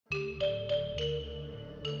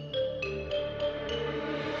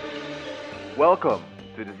Welcome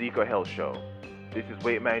to the Zico Health Show. This is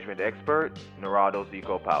weight management expert Narado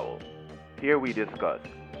Zico Powell. Here we discuss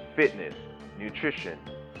fitness, nutrition,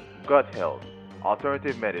 gut health,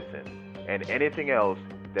 alternative medicine, and anything else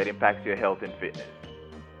that impacts your health and fitness.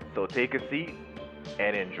 So take a seat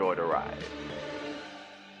and enjoy the ride.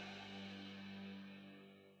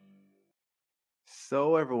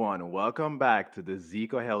 So everyone, welcome back to the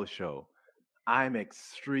Zico Health Show. I'm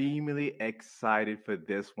extremely excited for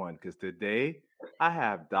this one because today I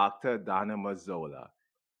have Dr. Donna Mazzola,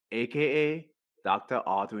 aka Dr.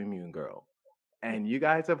 Autoimmune Girl. And you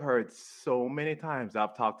guys have heard so many times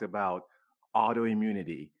I've talked about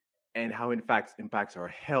autoimmunity and how in fact impacts our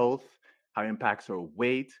health, how it impacts our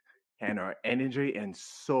weight and our energy and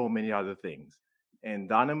so many other things. And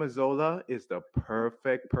Donna Mazzola is the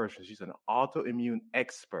perfect person. She's an autoimmune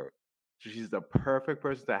expert. So she's the perfect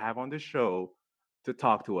person to have on the show to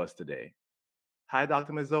talk to us today. Hi,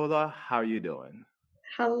 Dr. Mazzola. How are you doing?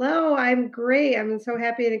 Hello, I'm great. I'm so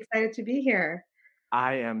happy and excited to be here.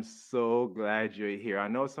 I am so glad you're here. I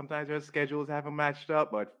know sometimes our schedules haven't matched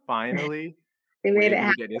up, but finally, We we're made it able to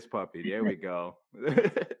happen. get this puppy. There we go.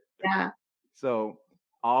 Yeah. So,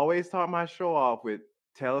 I always start my show off with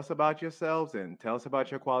tell us about yourselves and tell us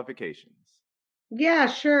about your qualifications. Yeah,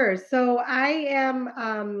 sure. So I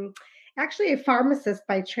am actually a pharmacist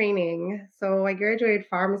by training. So I graduated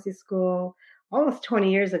pharmacy school almost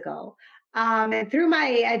 20 years ago. And through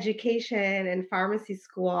my education in pharmacy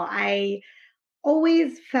school, I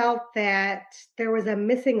always felt that there was a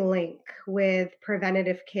missing link with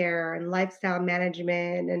preventative care and lifestyle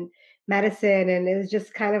management and medicine. And it was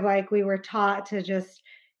just kind of like we were taught to just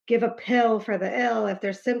give a pill for the ill if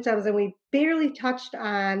there's symptoms. And we barely touched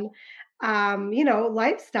on,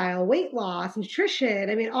 lifestyle, weight loss,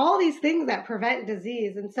 nutrition. I mean, all these things that prevent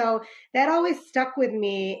disease. And so that always stuck with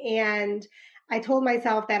me. And I told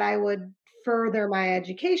myself that I would further my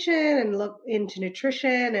education and look into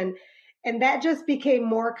nutrition and that just became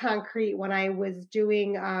more concrete when I was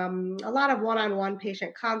doing a lot of one-on-one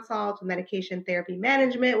patient consults, medication therapy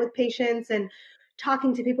management with patients, and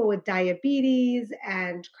talking to people with diabetes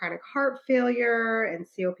and chronic heart failure and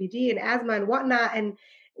COPD and asthma and whatnot, and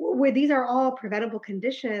where these are all preventable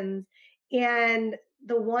conditions. And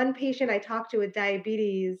the one patient I talked to with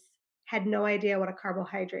diabetes had no idea what a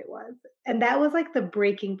carbohydrate was. And that was like the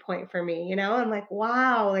breaking point for me, I'm like,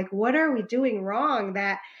 wow, like what are we doing wrong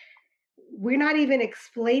that we're not even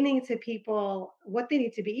explaining to people what they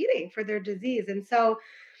need to be eating for their disease. And so,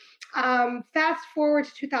 fast forward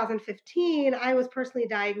to 2015, I was personally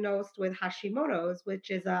diagnosed with Hashimoto's, which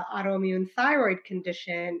is an autoimmune thyroid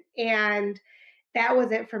condition. And that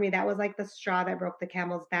was it for me. That was like the straw that broke the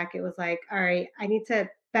camel's back. It was like, all right, I need to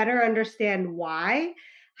better understand why,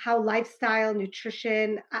 how lifestyle,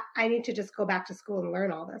 nutrition, I need to just go back to school and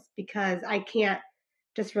learn all this because I can't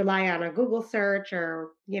just rely on a Google search or,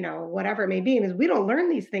 whatever it may be. Because we don't learn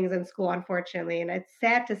these things in school, unfortunately. And it's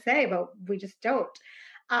sad to say, but we just don't.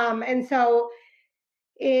 And so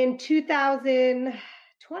in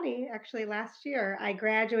 2020, actually last year, I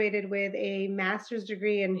graduated with a master's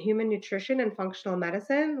degree in human nutrition and functional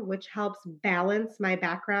medicine, which helps balance my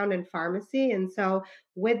background in pharmacy. And so,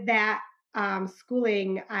 with that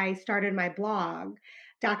schooling, I started my blog,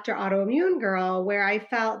 Dr. Autoimmune Girl, where I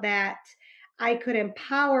felt that I could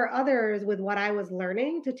empower others with what I was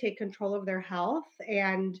learning to take control of their health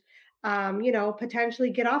and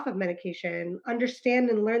potentially get off of medication,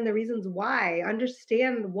 understand and learn the reasons why,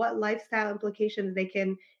 understand what lifestyle implications they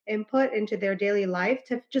can input into their daily life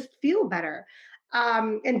to just feel better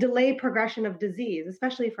and delay progression of disease,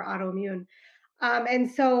 especially for autoimmune.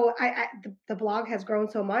 And so the blog has grown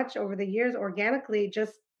so much over the years organically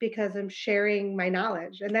just because I'm sharing my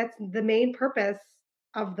knowledge. And that's the main purpose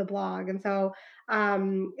of the blog. And so,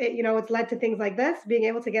 it's led to things like this, being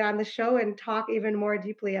able to get on the show and talk even more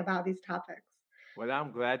deeply about these topics. Well,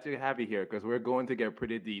 I'm glad to have you here because we're going to get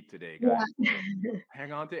pretty deep today, guys. Yeah. So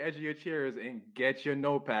hang on to the edge of your chairs and get your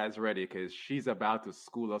notepads ready because she's about to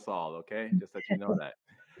school us all, okay? Just let you know that.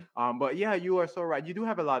 But yeah, you are so right. You do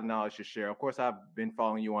have a lot of knowledge to share. Of course, I've been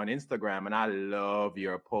following you on Instagram and I love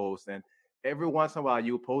your posts. And every once in a while,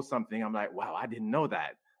 you post something. I'm like, wow, I didn't know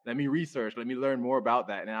that. Let me research. Let me learn more about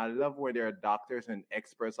that. And I love where there are doctors and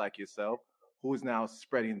experts like yourself who's now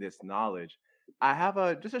spreading this knowledge. I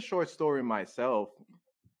have just a short story myself.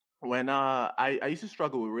 When I used to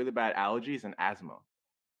struggle with really bad allergies and asthma,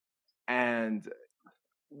 and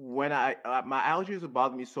when my allergies would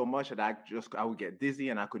bother me so much that I would get dizzy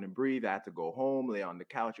and I couldn't breathe. I had to go home, lay on the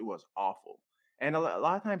couch. It was awful. And a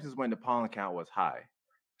lot of times is when the pollen count was high.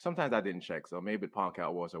 Sometimes I didn't check, so maybe the pollen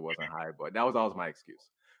count was or wasn't high, but that was always my excuse.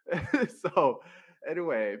 So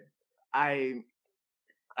anyway, I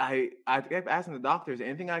I kept asking the doctor, is there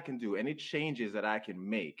anything I can do, any changes that I can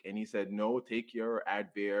make? And he said, no, take your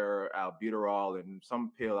Advair, albuterol, and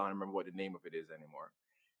some pill. I don't remember what the name of it is anymore.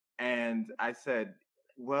 And I said,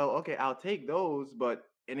 well, okay, I'll take those, but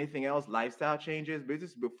anything else, lifestyle changes? But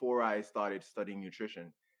this is before I started studying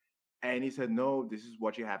nutrition. And he said, no, this is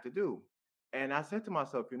what you have to do. And I said to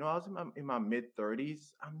myself, I was in my mid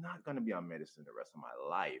 30s. I'm not going to be on medicine the rest of my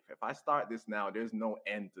life. If I start this now, there's no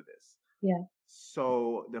end to this. Yeah.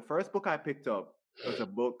 So the first book I picked up was a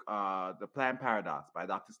book, The Plant Paradox by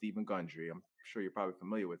Dr. Stephen Gundry. I'm sure you're probably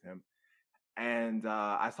familiar with him. And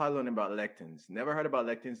I started learning about lectins. Never heard about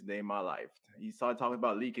lectins a day in my life. He started talking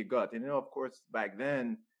about leaky gut, and of course, back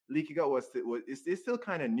then, leaky gut it's still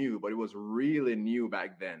kind of new, but it was really new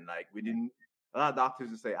back then. Like we didn't. A lot of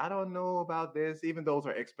doctors would say, "I don't know about this," even those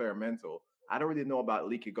are experimental. I don't really know about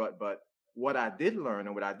leaky gut, but what I did learn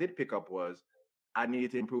and what I did pick up was I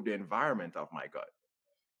needed to improve the environment of my gut.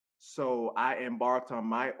 So I embarked on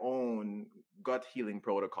my own gut healing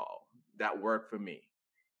protocol that worked for me.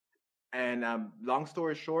 And long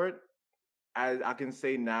story short, as I can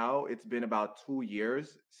say now, it's been about 2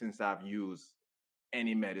 years since I've used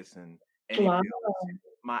any medicine, any Wow. pills,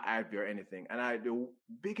 my Advair, anything. And the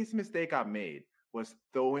biggest mistake I made was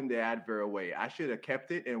throwing the Advair away. I should have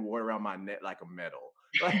kept it and wore it around my neck like a medal.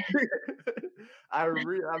 Like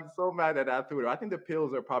I'm so mad that I threw it. I think the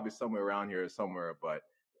pills are probably somewhere around here somewhere, but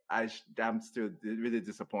I'm still really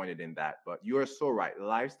disappointed in that. But you are so right.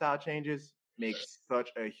 Lifestyle changes make such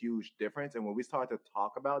a huge difference. And when we start to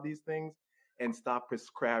talk about these things and stop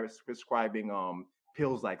prescribing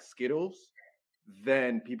pills like Skittles,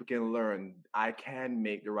 then people can learn I can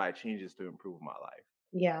make the right changes to improve my life.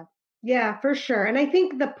 Yeah. Yeah, for sure. And I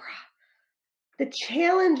think the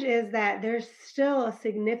challenge is that there's still a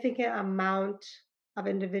significant amount of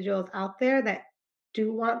individuals out there that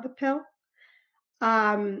do want the pill.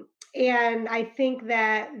 Um, and I think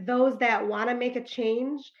that those that want to make a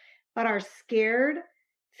change but are scared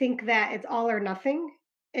think that it's all or nothing.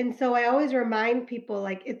 And so I always remind people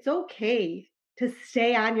like it's okay to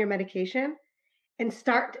stay on your medication and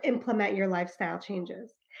start to implement your lifestyle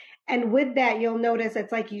changes. And with that, you'll notice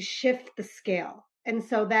it's like you shift the scale. And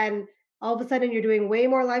so then all of a sudden you're doing way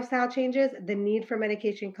more lifestyle changes, the need for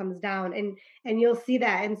medication comes down and you'll see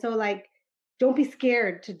that. And so like don't be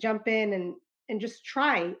scared to jump in and just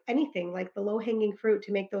try anything like the low hanging fruit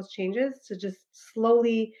to make those changes to just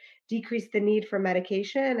slowly decrease the need for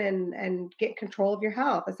medication and get control of your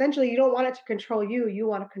health. Essentially, you don't want it to control you, you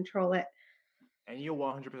want to control it. And you're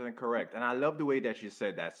 100% correct. And I love the way that you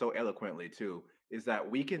said that so eloquently, too, is that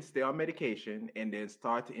we can stay on medication and then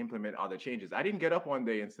start to implement other changes. I didn't get up one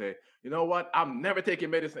day and say, you know what, I'm never taking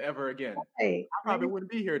medicine ever again. Right, I probably right.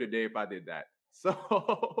 wouldn't be here today if I did that.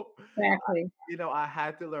 So, Exactly. I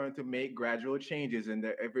had to learn to make gradual changes. And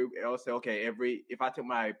I'll say, okay, if I took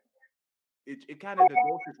it kind of the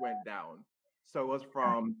dosage went down. So it was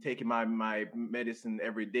from taking my medicine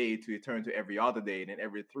every day to it turned to every other day and then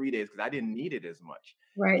every 3 days because I didn't need it as much.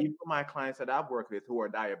 Right. Even for my clients that I've worked with who are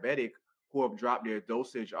diabetic, who have dropped their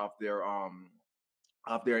dosage of their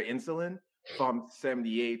insulin from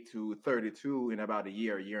 78 to 32 in about a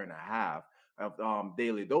year and a half of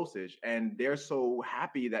daily dosage, and they're so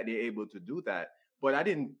happy that they're able to do that. But I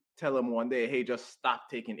didn't tell them one day, hey, just stop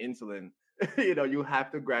taking insulin. You have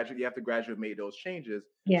to gradually make those changes so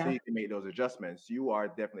Yeah. you can make those adjustments. You are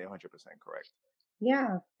definitely 100% correct.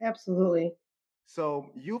 Yeah, absolutely. So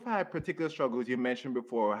you've had particular struggles. You mentioned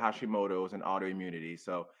before Hashimoto's and autoimmunity.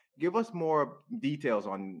 So give us more details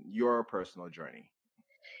on your personal journey.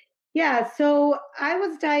 Yeah, so I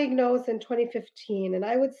was diagnosed in 2015, and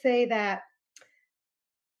I would say that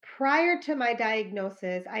prior to my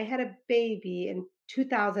diagnosis, I had a baby in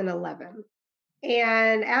 2011.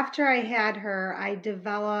 And after I had her, I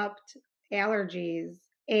developed allergies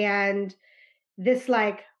and this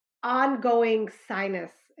like ongoing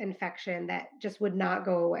sinus infection that just would not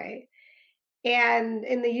go away. And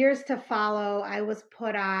in the years to follow, I was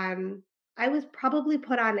probably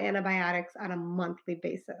put on antibiotics on a monthly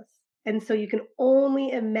basis. And so you can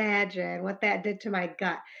only imagine what that did to my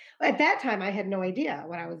gut. At that time, I had no idea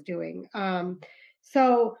what I was doing.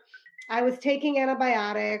 So I was taking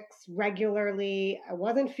antibiotics regularly. I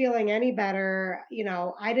wasn't feeling any better.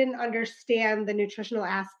 I didn't understand the nutritional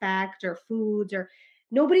aspect or foods or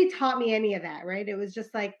nobody taught me any of that, right? It was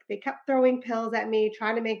just like they kept throwing pills at me,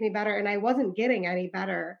 trying to make me better, and I wasn't getting any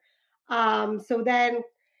better. So then,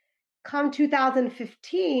 come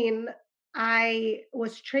 2015, I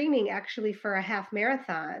was training actually for a half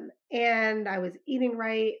marathon, and I was eating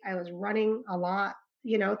right. I was running a lot,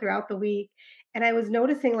 throughout the week, and I was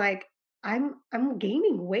noticing like I'm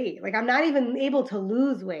gaining weight. Like I'm not even able to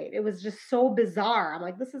lose weight. It was just so bizarre. I'm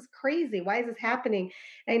like, this is crazy. Why is this happening?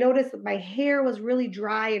 And I noticed that my hair was really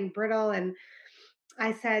dry and brittle. And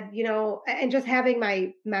I said, and just having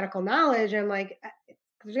my medical knowledge, I'm like,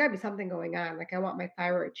 there's got to be something going on. Like I want my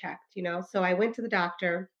thyroid checked. So I went to the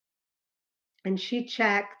doctor and she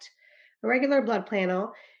checked a regular blood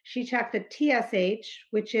panel. She checked a TSH,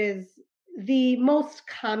 which is the most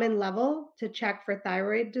common level to check for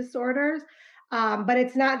thyroid disorders. But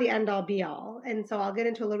it's not the end all be all. And so I'll get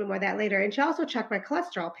into a little bit more of that later. And she also checked my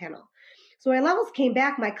cholesterol panel. So my levels came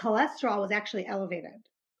back. My cholesterol was actually elevated.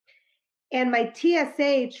 And my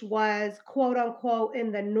TSH was quote unquote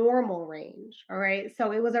in the normal range. All right.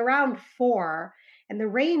 So it was around 4. And the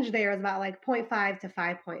range there is about like zero point 0.5 to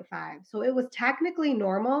 5.5. So it was technically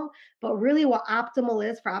normal, but really what optimal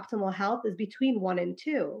is for optimal health is between 1 and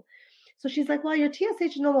 2. So she's like, well, your TSH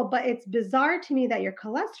is normal, but it's bizarre to me that your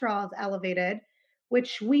cholesterol is elevated,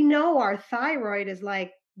 which we know our thyroid is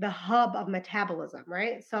like the hub of metabolism,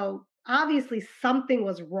 right? So obviously something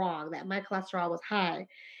was wrong that my cholesterol was high.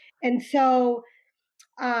 And so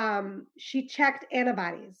she checked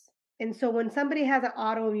antibodies. And so when somebody has an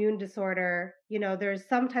autoimmune disorder, there's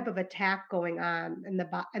some type of attack going on in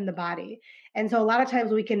the body. And so a lot of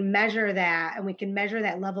times we can measure that and we can measure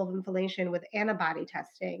that level of inflammation with antibody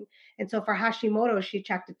testing. And so for Hashimoto, she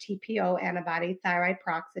checked a TPO antibody, thyroid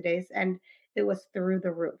peroxidase, and it was through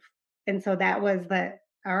the roof. And so that was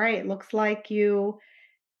all right, looks like you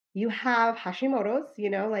have Hashimoto's,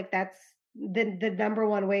 like that's the number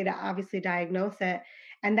one way to obviously diagnose it.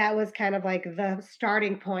 And that was kind of like the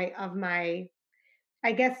starting point of I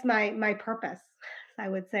guess my purpose, I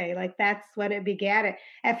would say. Like that's when it began.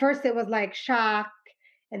 At first it was like shock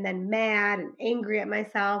and then mad and angry at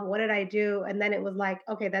myself. What did I do? And then it was like,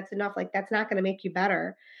 okay, that's enough. Like that's not going to make you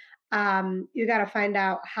better. You got to find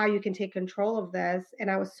out how you can take control of this.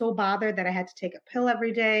 And I was so bothered that I had to take a pill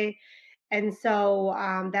every day, and so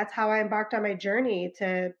that's how I embarked on my journey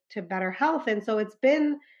to better health. And so it's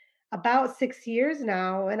been about 6 years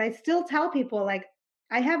now, and I still tell people like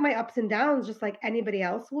I have my ups and downs, just like anybody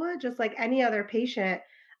else would, just like any other patient.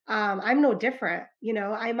 I'm no different.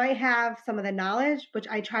 I might have some of the knowledge, which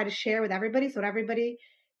I try to share with everybody, so that everybody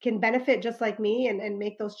can benefit just like me and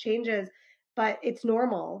make those changes. But it's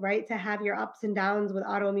normal, right, to have your ups and downs with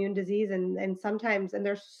autoimmune disease, and sometimes, and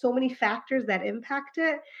there's so many factors that impact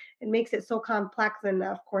it. It makes it so complex, and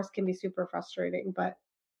of course can be super frustrating, but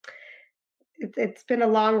it's been a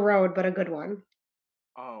long road, but a good one.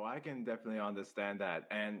 Oh, I can definitely understand that.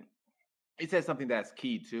 And it says something that's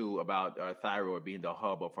key too about thyroid being the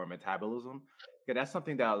hub of our metabolism. Okay, that's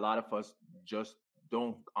something that a lot of us just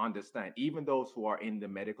don't understand, even those who are in the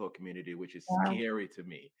medical community, which is Wow. scary to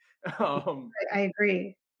me. um, I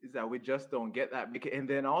agree. is that we just don't get that. And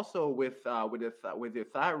then also with your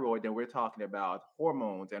thyroid, then we're talking about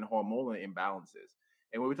hormones and hormonal imbalances.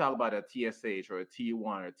 And when we talk about a TSH or a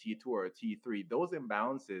T1 or T2 or a T3, those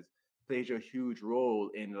imbalances plays a huge role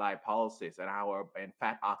in lipolysis and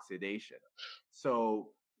fat oxidation. So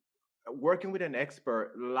working with an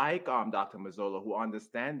expert like Dr. Mazzola who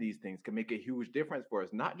understand these things can make a huge difference for us,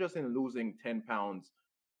 not just in losing 10 pounds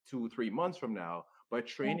 2 3 months from now, but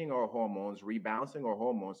Yeah. training our hormones, rebalancing our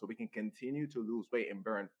hormones so we can continue to lose weight and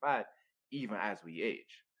burn fat even as we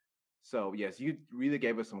age. So yes, you really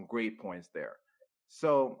gave us some great points there.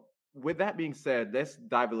 So with that being said, let's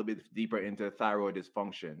dive a little bit deeper into thyroid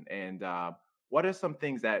dysfunction and what are some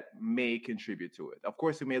things that may contribute to it? Of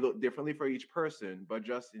course, it may look differently for each person, but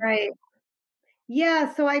just in Right.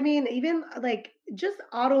 Yeah, so I mean, even like just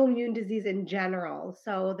autoimmune disease in general.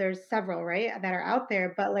 So there's several, right, that are out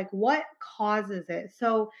there, but like what causes it?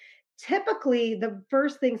 So typically, the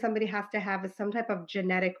first thing somebody has to have is some type of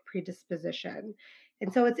genetic predisposition.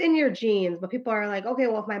 And so it's in your genes, but people are like, okay,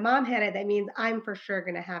 well, if my mom had it, that means I'm for sure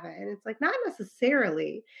going to have it. And it's like, not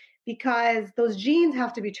necessarily, because those genes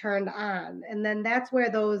have to be turned on. And then that's where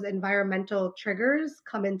those environmental triggers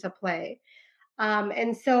come into play.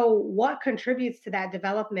 And so, what contributes to that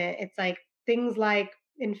development? It's like things like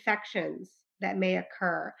infections that may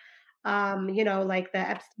occur, like the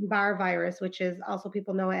Epstein Barr virus, which is also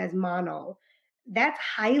people know it as mono. That's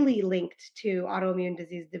highly linked to autoimmune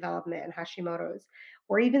disease development and Hashimoto's.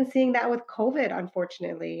 We're even seeing that with COVID,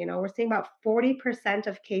 unfortunately. We're seeing about 40%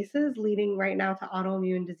 of cases leading right now to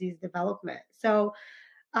autoimmune disease development. So,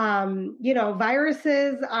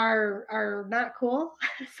 viruses are not cool.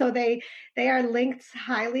 So they are linked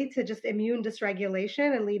highly to just immune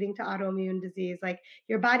dysregulation and leading to autoimmune disease. Like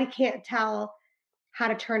your body can't tell how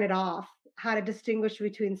to turn it off, how to distinguish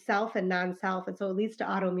between self and non-self, and so it leads to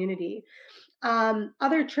autoimmunity.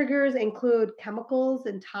 Other triggers include chemicals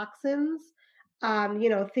and toxins.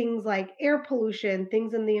 Things like air pollution,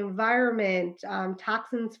 things in the environment,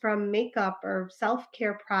 toxins from makeup or self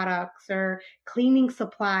care products or cleaning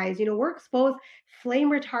supplies. We're exposed,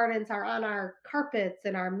 flame retardants are on our carpets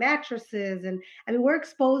and our mattresses. And I mean, we're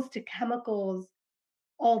exposed to chemicals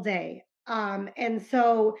all day. And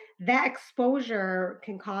so that exposure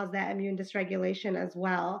can cause that immune dysregulation as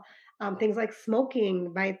well. Things like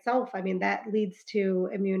smoking by itself, I mean, that leads to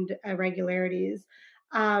immune irregularities.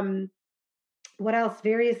 Um, what else?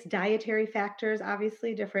 Various dietary factors,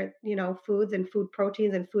 obviously, different, foods and food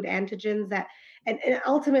proteins and food antigens that, and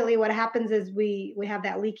ultimately what happens is we have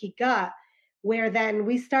that leaky gut where then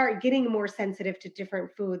we start getting more sensitive to different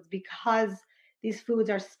foods because these foods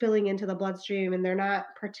are spilling into the bloodstream and they're not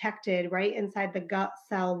protected right inside the gut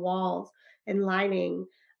cell walls and lining.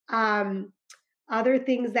 Um, Other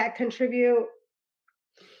things that contribute,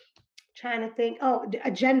 trying to think, oh,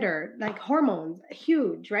 a gender, like hormones,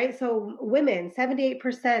 huge, right? So women,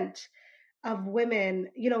 78% of women,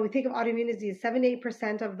 we think of autoimmunities,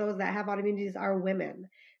 78% of those that have autoimmunities are women.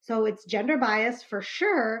 So it's gender bias for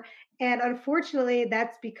sure. And unfortunately,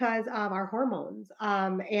 that's because of our hormones,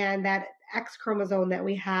 and that X chromosome that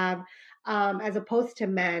we have, as opposed to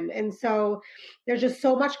men. And so there's just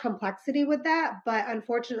so much complexity with that. But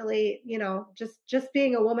unfortunately, just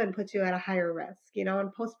being a woman puts you at a higher risk,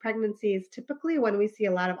 and post pregnancy is typically when we see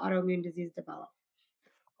a lot of autoimmune disease develop.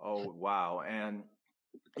 Oh, wow. And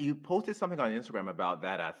you posted something on Instagram about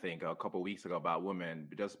that, I think, a couple weeks ago about women.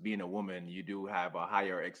 Just being a woman, you do have a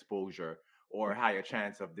higher exposure or higher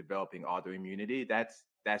chance of developing autoimmunity.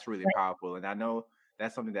 That's really powerful, and I know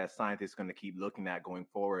that's something that scientists going to keep looking at going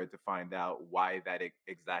forward to find out why that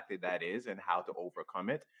exactly that is and how to overcome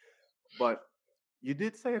it. But you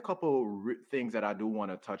did say a couple things that I do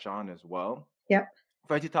want to touch on as well. Yep.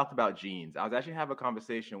 First, you talked about genes. I was actually having a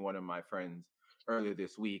conversation with one of my friends earlier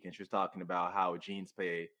this week, and she was talking about how genes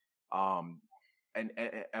play um,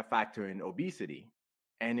 a factor in obesity.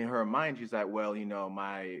 And in her mind, she's like, "Well,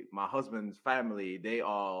 my husband's family, they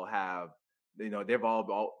all have,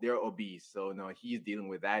 they're obese, so he's dealing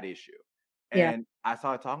with that issue." Yeah. And I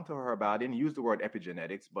started talking to her about. I didn't use the word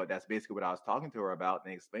epigenetics, but that's basically what I was talking to her about,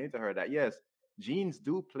 and explained to her that yes, genes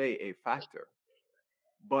do play a factor,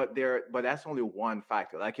 but that's only one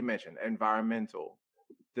factor. Like you mentioned, environmental,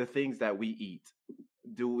 the things that we eat.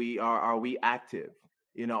 Do we are we active?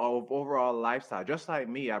 Of overall lifestyle. Just like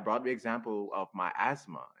me, I brought the example of my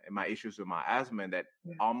asthma and my issues with my asthma, and that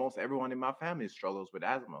almost everyone in my family struggles with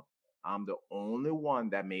asthma. I'm the only one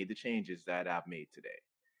that made the changes that I've made today,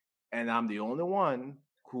 and I'm the only one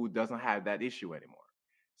who doesn't have that issue anymore.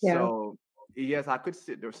 Yeah. So yes, I could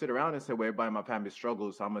sit around and say, "Well, everybody in my family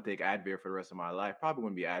struggles, so I'm gonna take Advil for the rest of my life." Probably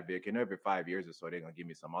wouldn't be Advil. Every 5 years or so, they're gonna give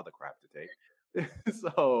me some other crap to take.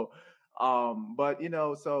 So,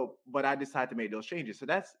 but I decided to make those changes. So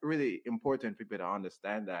that's really important for people to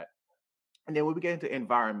understand that. And then when we get into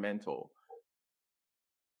environmental,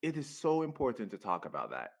 it is so important to talk about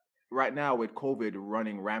that. Right now, with COVID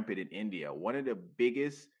running rampant in India, one of the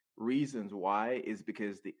biggest reasons why is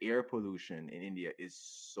because the air pollution in India is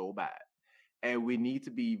so bad, and we need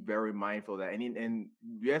to be very mindful of that. And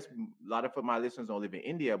yes, a lot of my listeners don't live in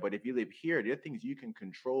India, but if you live here, there are things you can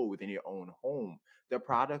control within your own home. The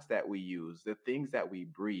products that we use, the things that we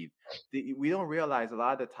breathe. We don't realize a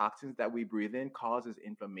lot of the toxins that we breathe in causes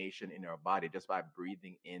inflammation in our body just by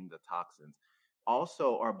breathing in the toxins.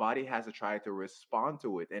 Also, our body has to try to respond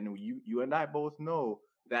to it, and you and I both know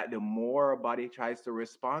that the more our body tries to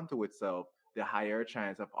respond to itself, the higher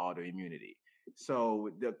chance of autoimmunity. So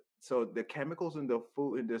the chemicals in the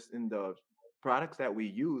food in the products that we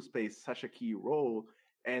use play such a key role.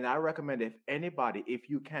 And I recommend, if anybody, if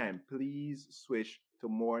you can, please switch to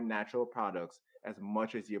more natural products as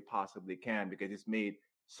much as you possibly can, because it's made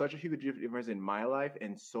such a huge difference in my life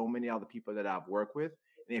and so many other people that I've worked with.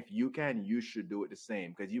 And if you can, you should do it the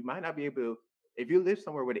same, because you might not be able to. If you live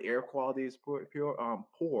somewhere where the air quality is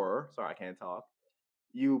poor, sorry, I can't talk,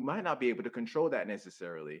 you might not be able to control that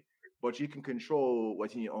necessarily, but you can control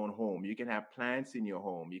what's in your own home. You can have plants in your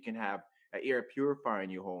home. You can have an air purifier in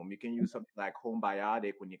your home. You can use something like home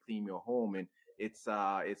biotic when you clean your home, and it's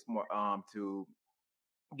more to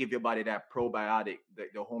give your body that probiotic,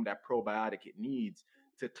 the home that probiotic it needs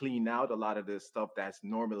to clean out a lot of the stuff that's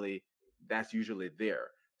usually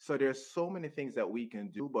there. So there's so many things that we can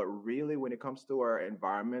do, but really when it comes to our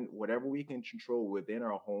environment, whatever we can control within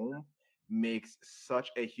our home makes such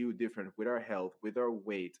a huge difference with our health, with our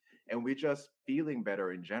weight, and we're just feeling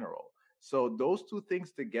better in general. So those two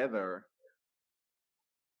things together,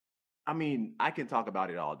 I mean, I can talk about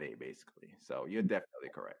it all day basically. So you're definitely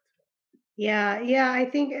correct. Yeah. I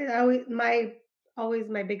think always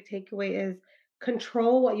my big takeaway is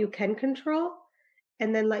control what you can control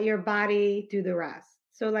and then let your body do the rest.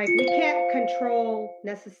 So like we can't control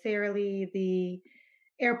necessarily the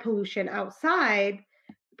air pollution outside,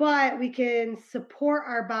 but we can support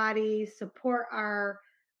our body, support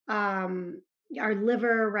um our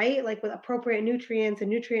liver, right? Like with appropriate nutrients and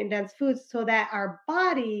nutrient dense foods so that our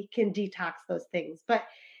body can detox those things. But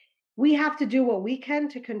we have to do what we can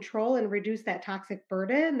to control and reduce that toxic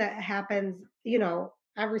burden that happens,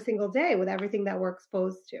 every single day with everything that we're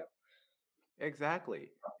exposed to. Exactly.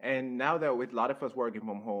 And now that with a lot of us working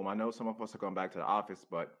from home, I know some of us are going back to the office,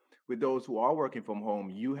 but with those who are working from home,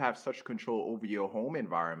 you have such control over your home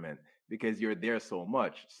environment because you're there so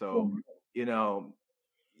much. So, you know,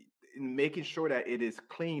 in making sure that it is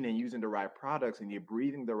clean and using the right products and you're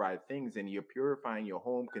breathing the right things and you're purifying your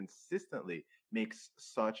home consistently makes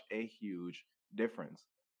such a huge difference.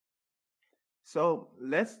 So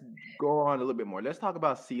let's go on a little bit more. Let's talk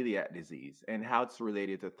about celiac disease and how it's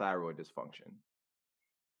related to thyroid dysfunction.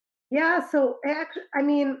 Yeah, so I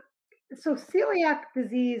mean, so celiac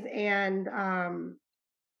disease and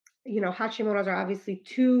Hashimoto's are obviously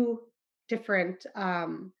two different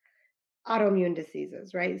autoimmune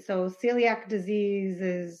diseases, right? So celiac disease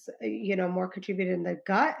is, more contributed in the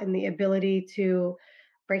gut and the ability to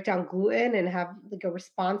break down gluten and have like a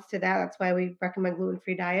response to that. That's why we recommend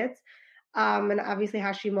gluten-free diets. And obviously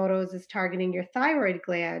Hashimoto's is targeting your thyroid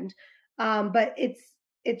gland. But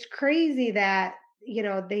it's crazy that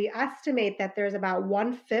they estimate that there's about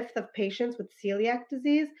 1/5 of patients with celiac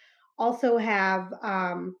disease also have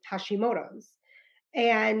Hashimoto's.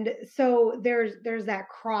 And so there's that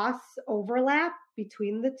cross overlap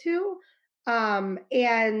between the two.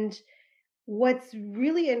 And what's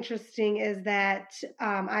really interesting is that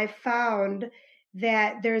I found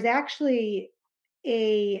that there's actually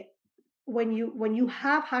a when you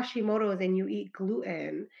have Hashimoto's and you eat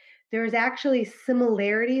gluten, there's actually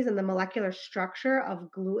similarities in the molecular structure of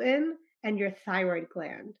gluten and your thyroid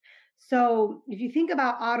gland. So if you think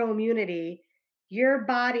about autoimmunity, your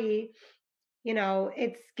body,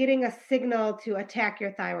 it's getting a signal to attack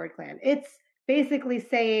your thyroid gland. It's basically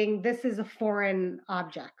saying this is a foreign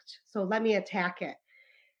object, so let me attack it.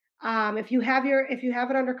 If you have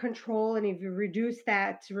it under control and if you reduce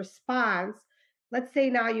that response, let's say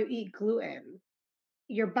now you eat gluten,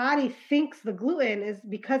 your body thinks the gluten is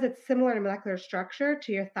because it's similar in molecular structure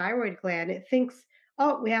to your thyroid gland. It thinks,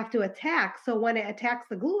 oh, we have to attack. So when it attacks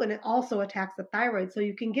the gluten, it also attacks the thyroid. So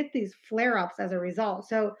you can get these flare ups as a result.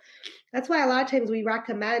 So that's why a lot of times we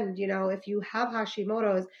recommend, if you have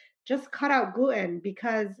Hashimoto's, just cut out gluten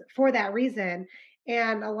because for that reason.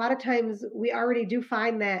 And a lot of times we already do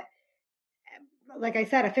find that, like I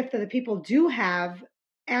said, 1/5 of the people do have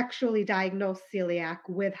actually diagnosed celiac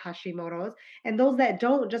with Hashimoto's. And those that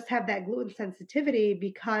don't just have that gluten sensitivity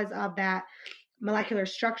because of that molecular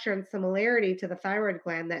structure and similarity to the thyroid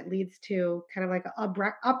gland that leads to kind of like an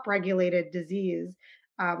upregulated disease,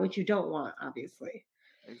 which you don't want, obviously.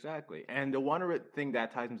 Exactly. And the thing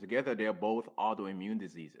that ties them together, they're both autoimmune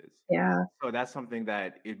diseases. Yeah. So that's something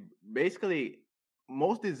that it basically,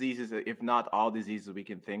 most diseases, if not all diseases we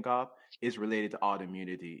can think of, is related to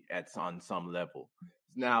autoimmunity on some level.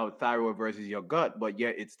 Now, thyroid versus your gut, but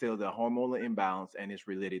yet it's still the hormonal imbalance and it's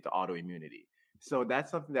related to autoimmunity. So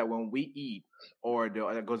that's something that when we eat,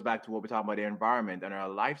 that goes back to what we're talking about the environment and our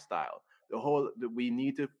lifestyle, we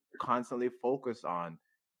need to constantly focus on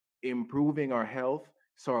improving our health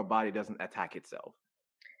so our body doesn't attack itself.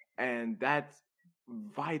 And that's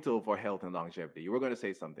vital for health and longevity. You were going to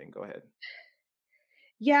say something. Go ahead.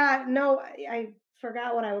 Yeah, no, I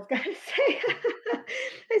forgot what I was going to say.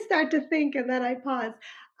 I start to think and then I pause.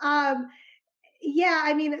 Um, yeah,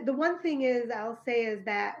 I mean, the one thing is I'll say is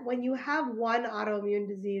that when you have one autoimmune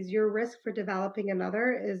disease, your risk for developing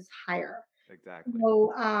another is higher. Exactly.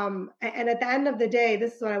 So, and at the end of the day,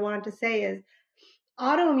 this is what I wanted to say is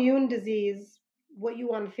autoimmune disease. What you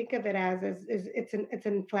want to think of it as is it's an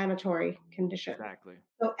inflammatory condition. Exactly.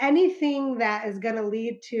 So anything that is going to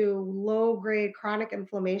lead to low grade chronic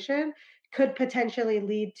inflammation could potentially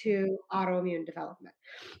lead to autoimmune development.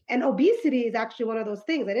 And obesity is actually one of those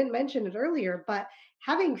things. I didn't mention it earlier, but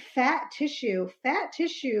having fat tissue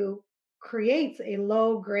creates a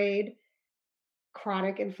low grade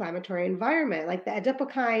chronic inflammatory environment. Like the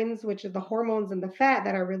adipokines, which are the hormones in the fat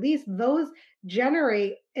that are released, those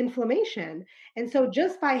generate inflammation. And so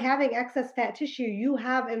just by having excess fat tissue, you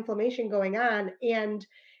have inflammation going on. And,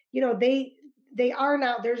 they they are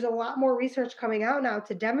now, there's a lot more research coming out now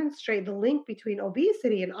to demonstrate the link between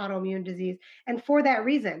obesity and autoimmune disease. And for that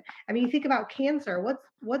reason, I mean, you think about cancer,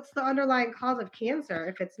 what's the underlying cause of cancer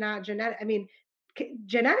if it's not genetic? I mean,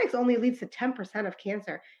 genetics only leads to 10% of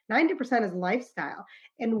cancer. 90% is lifestyle.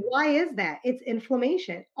 And Mhm. why is that? It's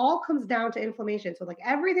inflammation. All comes down to inflammation. So like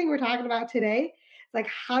everything we're talking about today, like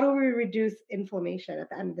how do we reduce inflammation at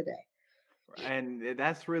the end of the day? And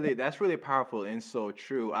that's really powerful and so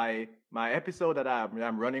true. My episode that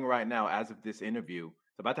I'm running right now as of this interview,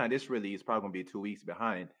 so by the time this release, probably gonna be 2 weeks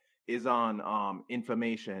behind, is on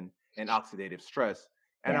inflammation and oxidative stress.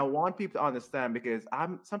 And Yeah. I want people to understand because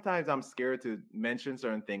I'm scared to mention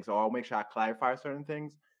certain things, or I'll make sure I clarify certain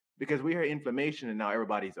things because we hear inflammation and now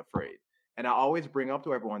everybody's afraid. And I always bring up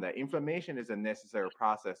to everyone that inflammation is a necessary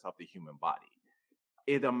process of the human body.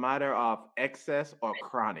 It's a matter of excess or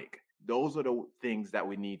chronic. Those are the things that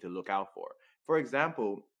we need to look out for. For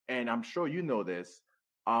example, and I'm sure you know this,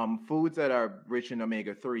 foods that are rich in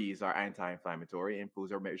omega 3s are anti inflammatory, and foods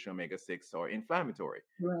that are rich in omega 6 are inflammatory.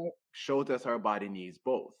 Right. Shows us our body needs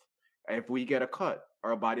both. If we get a cut,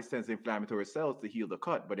 our body sends inflammatory cells to heal the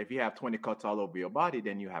cut. But if you have 20 cuts all over your body,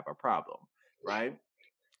 then you have a problem, right?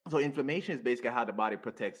 So inflammation is basically how the body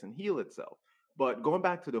protects and heals itself. But going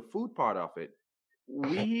back to the food part of it,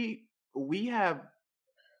 we have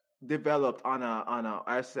developed on a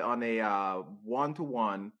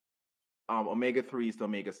 1-to-1 omega 3s to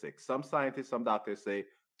omega 6. Some scientists, some doctors say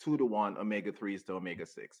 2-to-1 omega 3s to omega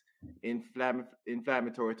 6.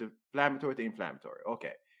 Inflammatory to inflammatory.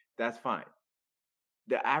 Okay, that's fine.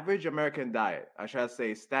 The average American diet, I should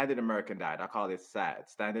say standard American diet, I call it SAD,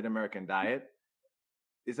 standard American diet,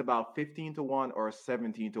 is about 15-to-1 or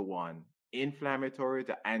 17-to-1 inflammatory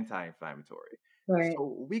to anti-inflammatory. Right.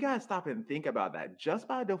 So we got to stop and think about that. Just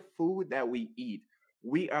by the food that we eat,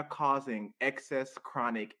 we are causing excess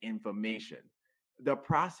chronic inflammation. The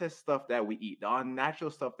processed stuff that we eat, the unnatural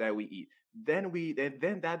stuff that we eat, then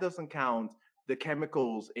that doesn't count the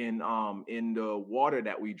chemicals in the water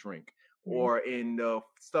that we drink Right. or in the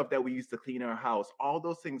stuff that we use to clean our house. All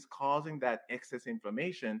those things causing that excess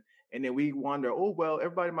inflammation, and then we wonder, oh, well,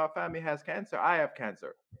 everybody in my family has cancer. I have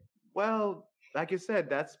cancer. Well, like you said,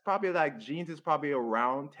 that's probably like genes is probably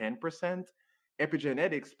around 10%.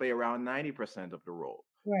 Epigenetics play around 90% of the role.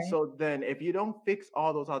 Right. So then if you don't fix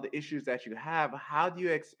all those other issues that you have, how do you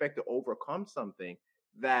expect to overcome something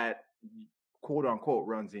that quote unquote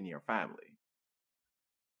runs in your family?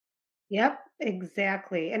 Yep,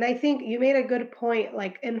 exactly. And I think you made a good point.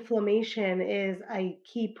 Like inflammation is a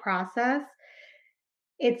key process.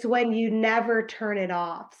 It's when you never turn it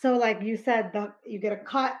off. So, like you said, you get a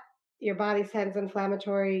cut, your body sends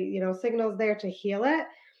inflammatory, signals there to heal it.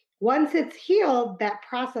 Once it's healed, that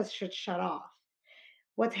process should shut off.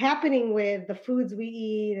 What's happening with the foods we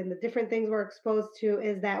eat and the different things we're exposed to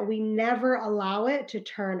is that we never allow it to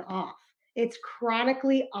turn off. It's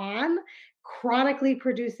chronically on, chronically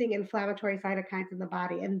producing inflammatory cytokines in the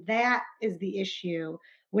body. And that is the issue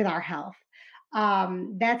with our health.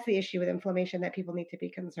 That's the issue with inflammation that people need to be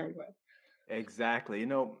concerned with. Exactly.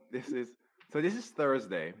 This is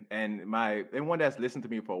Thursday, and my anyone that's listened to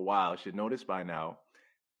me for a while should know this by now.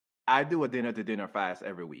 I do a dinner to dinner fast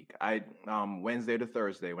every week. I Wednesday to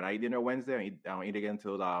Thursday. When I eat dinner Wednesday, I don't eat again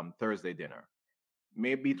until Thursday dinner.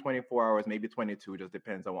 Maybe 24 hours, maybe 22, just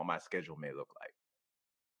depends on what my schedule may look like.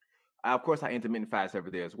 Of course, I intermittent fast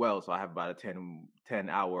every day as well, so I have about a 10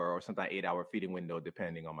 hour or sometimes 8 hour feeding window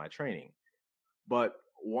depending on my training. But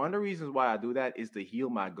one of the reasons why I do that is to heal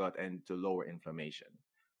my gut and to lower inflammation,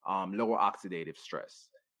 lower oxidative stress.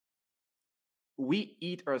 We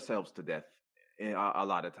eat ourselves to death a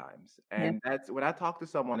lot of times. Yep. And that's when I talk to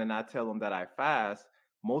someone and I tell them that I fast,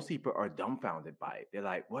 most people are dumbfounded by it. They're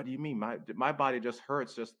like, what do you mean? My body just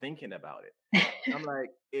hurts just thinking about it. I'm like,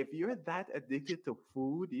 if you're that addicted to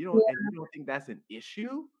food, you don't think that's an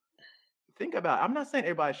issue? Think about it. I'm not saying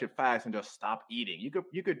everybody should fast and just stop eating. You could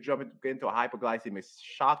get into a hypoglycemic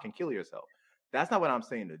shock and kill yourself. That's not what I'm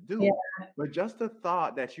saying to Yeah. do. But just the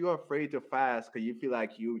thought that you're afraid to fast because you feel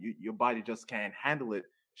like your body just can't handle it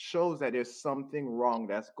shows that there's something wrong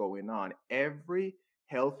that's going on. Every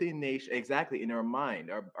healthy nation, exactly in our mind,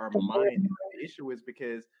 our mind is the issue is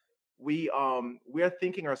because we are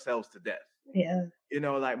thinking ourselves to death. Yeah.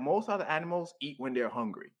 Like most other animals eat when they're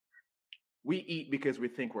hungry. We eat because we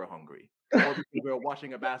think we're hungry or because we're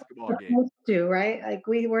watching a basketball game. Supposed to, right? Like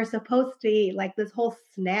we were supposed to eat, like this whole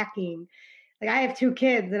snacking. Like I have two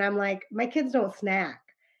kids, and I'm like, my kids don't snack.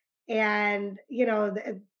 And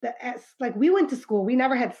like we went to school, we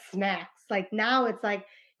never had snacks. Like now, it's like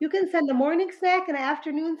you can send a morning snack and an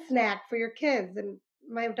afternoon snack for your kids. And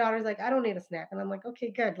my daughter's like, I don't need a snack. And I'm like,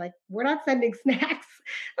 okay, good. Like, we're not sending snacks.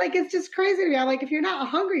 Like, it's just crazy to me. I'm like, if you're not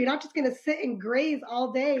hungry, you're not just going to sit and graze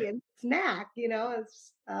all day and snack,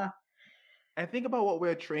 it's just, And think about what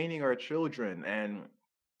we're training our children. And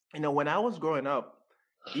when I was growing up,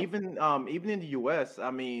 even in the US,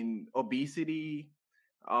 I mean, obesity,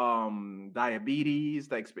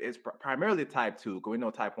 diabetes, like it's primarily type 2, because we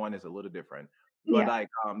know type 1 is a little different. But yeah, like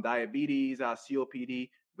diabetes, COPD,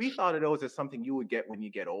 we thought of those as something you would get when you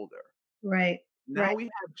get older. right, right. Now we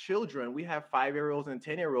have children, we have 5-year-olds and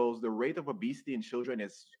 10-year-olds. The rate of obesity in children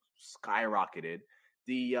is skyrocketed.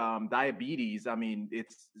 The diabetes, I mean,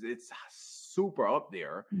 it's super up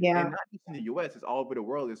there. And Yeah, not just in the US, it's all over the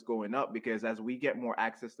world. It's going up because as we get more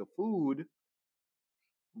access to food,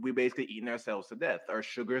 we basically eating ourselves to death. Our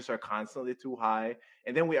sugars are constantly too high.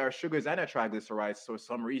 And then our sugars and our triglycerides, for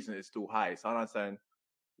some reason, is too high. So I don't understand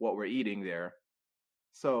what we're eating there.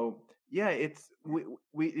 So yeah,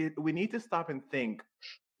 we need to stop and think.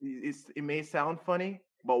 It may sound funny,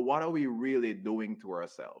 but what are we really doing to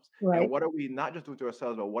ourselves? And right. what are we not just doing to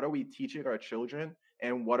ourselves, but what are we teaching our children?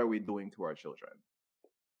 And what are we doing to our children?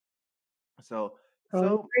 So Totally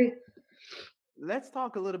so agree. let's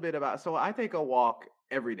talk a little bit about. So I take a walk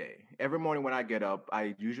every day. Every morning when I get up,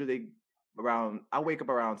 I wake up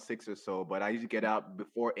around 6 or so, but I usually get out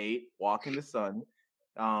before 8, walk in the sun,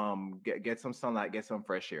 get some sunlight, get some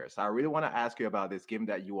fresh air. So I really want to ask you about this, given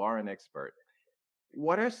that you are an expert.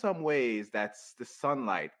 What are some ways that the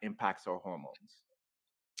sunlight impacts our hormones?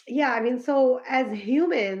 Yeah, I mean, so as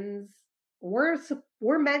humans,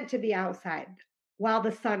 we're meant to be outside while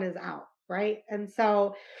the sun is out, right? And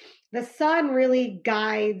so the sun really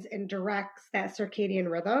guides and directs that circadian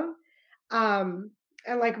rhythm. Um,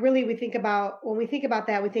 and like really we think about when we think about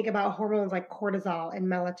that, we think about hormones like cortisol and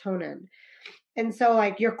melatonin. And so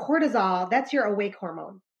like your cortisol, that's your awake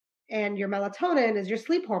hormone. And your melatonin is your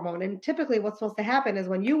sleep hormone. And typically what's supposed to happen is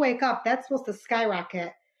when you wake up, that's supposed to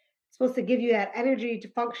skyrocket. It's supposed to give you that energy to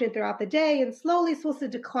function throughout the day and slowly supposed to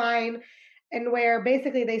decline, and where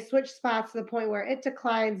basically they switch spots to the point where it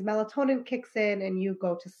declines, melatonin kicks in and you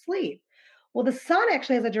go to sleep. Well, the sun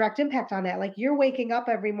actually has a direct impact on that. Like you're waking up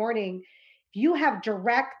every morning, you have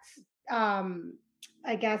direct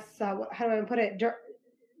I guess how do I put it,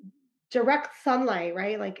 direct sunlight,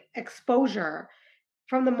 right? Like exposure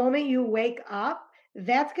from the moment you wake up,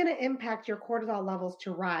 that's going to impact your cortisol levels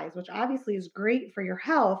to rise, which obviously is great for your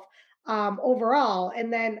health overall.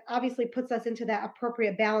 And then obviously puts us into that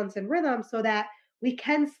appropriate balance and rhythm so that we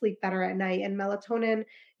can sleep better at night. And melatonin,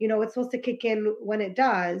 it's supposed to kick in when it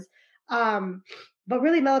does. But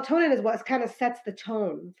really, melatonin is what kind of sets the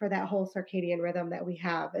tone for that whole circadian rhythm that we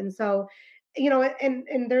have. And so,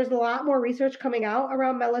 and there's a lot more research coming out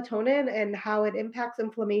around melatonin and how it impacts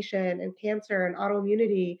inflammation and cancer and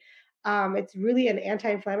autoimmunity. It's really an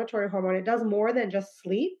anti-inflammatory hormone. It does more than just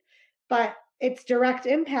sleep, but its direct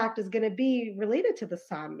impact is going to be related to the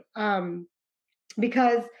sun,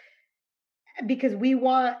 because we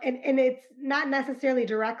want, and it's not necessarily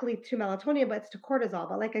directly to melatonin, but it's to cortisol.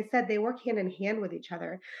 But like I said, they work hand in hand with each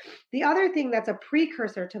other. The other thing that's a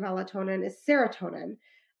precursor to melatonin is serotonin,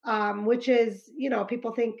 which is,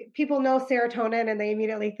 people know serotonin and they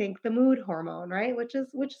immediately think the mood hormone, right? Which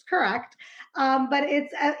is correct, but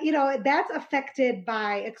it's that's affected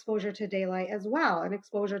by exposure to daylight as well and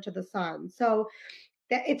exposure to the sun. So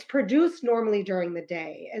that it's produced normally during the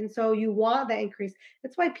day. And so you want that increase.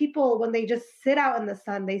 That's why people, when they just sit out in the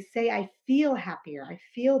sun, they say, I feel happier, I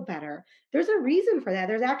feel better. There's a reason for that.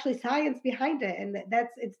 There's actually science behind it. And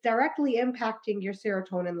it's directly impacting your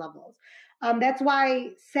serotonin levels. That's why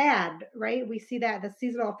SAD, right? We see that the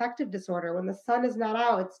seasonal affective disorder, when the sun is not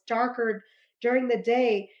out, it's darker during the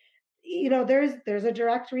day. There's a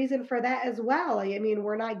direct reason for that as well. I mean,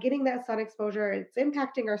 we're not getting that sun exposure. It's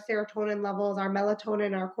impacting our serotonin levels, our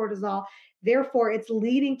melatonin, our cortisol. Therefore, it's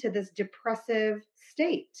leading to this depressive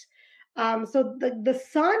state. So the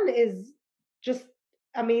sun is just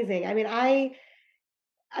amazing. I mean,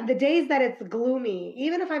 the days that it's gloomy,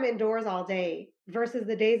 even if I'm indoors all day versus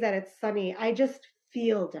the days that it's sunny, I just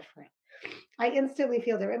feel different. I instantly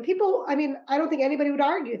feel different. And people, I mean, I don't think anybody would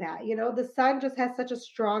argue that. The sun just has such a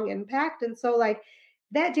strong impact. And so, like,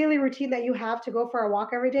 that daily routine that you have to go for a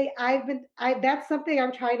walk every day, that's something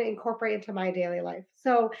I'm trying to incorporate into my daily life.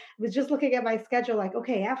 So I was just looking at my schedule, like,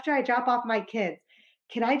 okay, after I drop off my kids,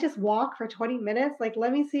 can I just walk for 20 minutes? Like,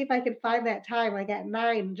 let me see if I can find that time, like at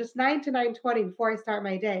 9, just 9 to 9:20 before I start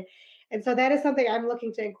my day. And so that is something I'm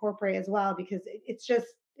looking to incorporate as well, because it's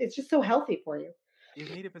just so healthy for you. It's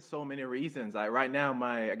needed for so many reasons. Like right now,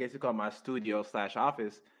 I guess you call it my studio slash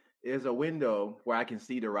office is a window where I can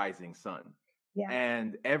see the rising sun. Yeah.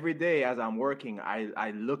 And every day as I'm working,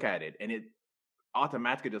 I look at it and it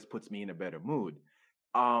automatically just puts me in a better mood.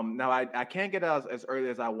 Now I can't get out as early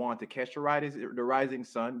as I want to catch the rising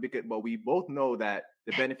sun because but we both know that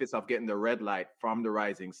the benefits of getting the red light from the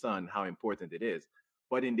rising sun, how important it is.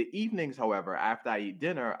 But in the evenings, however, after I eat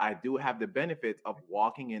dinner, I do have the benefit of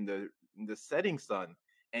walking in the setting sun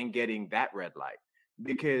and getting that red light.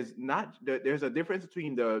 Because there's a difference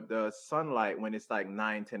between the sunlight when it's like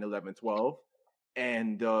 9, 10, 11, 12,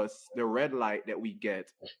 and the red light that we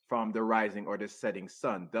get from the rising or the setting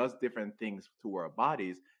sun does different things to our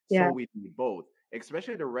bodies. Yeah. So we need both.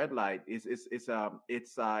 Especially the red light it's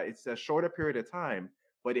a shorter period of time,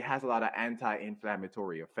 but it has a lot of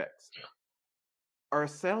anti-inflammatory effects. Our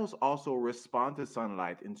cells also respond to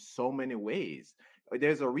sunlight in so many ways.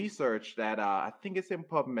 There's a research that I think it's in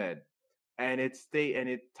PubMed, and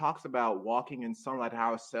it talks about walking in sunlight,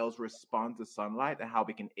 how our cells respond to sunlight, and how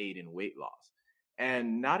we can aid in weight loss.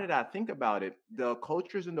 And now that I think about it, the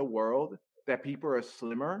cultures in the world that people are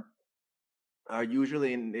slimmer are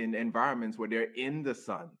usually in environments where they're in the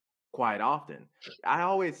sun quite often. I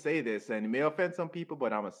always say this, and it may offend some people,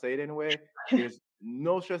 but I'm gonna say it anyway. There's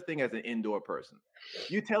no such thing as an indoor person.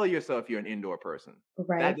 You tell yourself you're an indoor person. That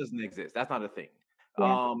Right. doesn't exist. That's not a thing.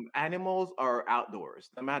 Yeah. Animals are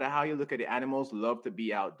outdoors. No matter how you look at it, animals love to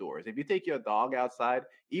be outdoors. If you take your dog outside,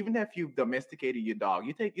 even if you've domesticated your dog,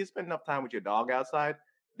 you spend enough time with your dog outside,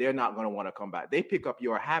 they're not going to want to come back. They pick up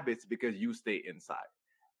your habits because you stay inside.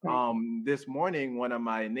 Right. This morning, one of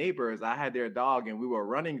my neighbors, I had their dog and we were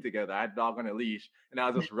running together. I had a dog on a leash and I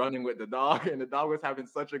was just running with the dog, and the dog was having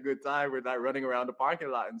such a good time with like running around the parking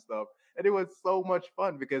lot and stuff. And it was so much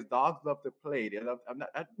fun because dogs love to play. They love, I'm not,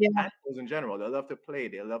 Yeah. animals in general, they love to play.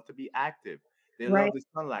 They love to be active. They love Right. the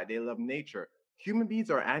sunlight. They love nature. Human beings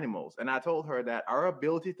are animals. And I told her that our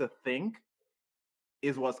ability to think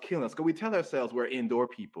is what's killing us. Because we tell ourselves we're indoor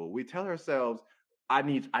people. We tell ourselves, I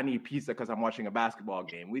need pizza because I'm watching a basketball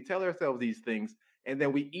game. We tell ourselves these things, and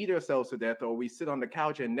then we eat ourselves to death, or we sit on the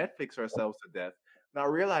couch and Netflix ourselves to death. Now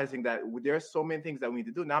realizing that there's so many things that we need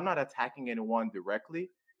to do. Now I'm not attacking anyone directly,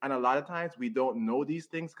 and a lot of times we don't know these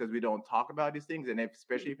things because we don't talk about these things, and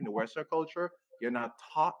especially if in the Western culture, you're not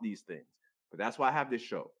taught these things. But that's why I have this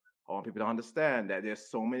show. I want people to understand that there's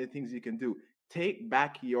so many things you can do. Take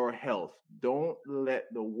back your health. Don't let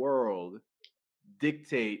the world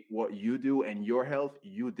dictate what you do and your health.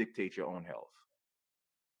 You dictate your own health.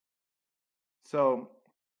 So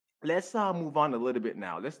let's move on a little bit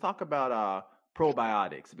now. Let's talk about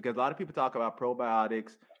probiotics, because a lot of people talk about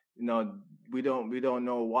probiotics. You know, we don't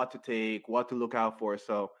know what to take, what to look out for.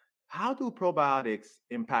 So how do probiotics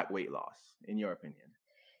impact weight loss, in your opinion?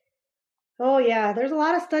 Oh yeah, there's a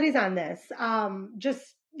lot of studies on this.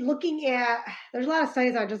 Just looking at there's a lot of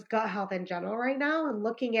studies on just gut health in general right now, and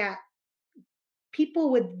looking at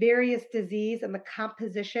people with various disease and the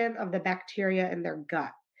composition of the bacteria in their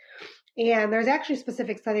gut. And there's actually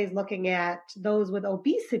specific studies looking at those with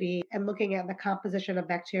obesity and looking at the composition of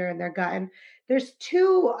bacteria in their gut. And there's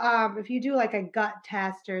two, if you do like a gut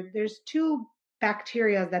test, or there's two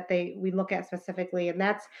bacteria that we look at specifically, and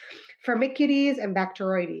that's Firmicutes and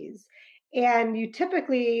Bacteroides. And you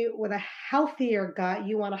typically, with a healthier gut,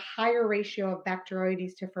 you want a higher ratio of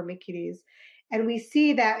Bacteroides to Firmicutes. And we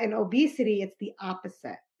see that in obesity, it's the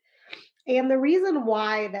opposite. And the reason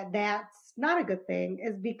why that's not a good thing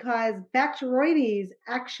is because Bacteroides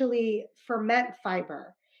actually ferment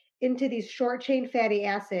fiber into these short chain fatty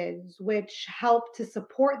acids, which help to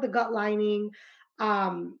support the gut lining,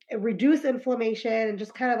 reduce inflammation, and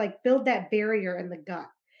just kind of like build that barrier in the gut.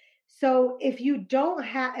 So if you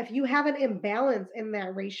have an imbalance in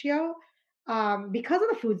that ratio, because of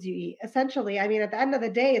the foods you eat, essentially, I mean, at the end of the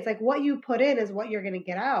day, it's like what you put in is what you're going to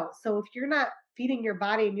get out. So if you're not feeding your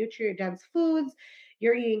body nutrient dense foods,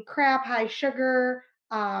 you're eating crap, high sugar,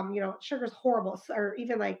 sugar's horrible, or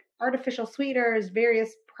even like artificial sweeteners,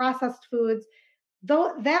 various processed foods,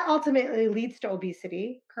 though that ultimately leads to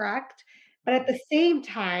obesity, correct? But at Mhm. the same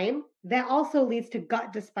time, that also leads to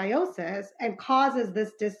gut dysbiosis and causes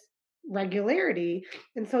this dysregularity.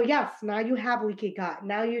 And so, yes, now you have leaky gut.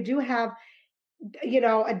 Now you do have,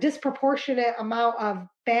 a disproportionate amount of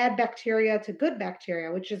bad bacteria to good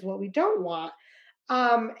bacteria, which is what we don't want.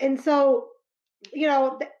 And so, you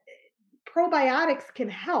know, th- probiotics can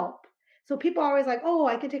help. So people are always like, oh,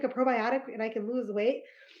 I can take a probiotic and I can lose weight.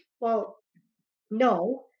 Well,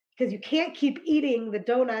 no, because you can't keep eating the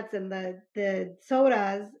donuts and the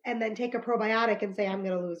sodas and then take a probiotic and say I'm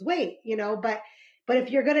going to lose weight, but if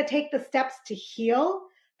you're going to take the steps to heal,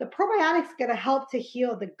 the probiotic's going to help to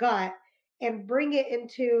heal the gut and bring it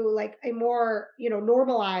into like a more,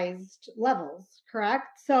 normalized levels,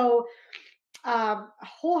 correct? So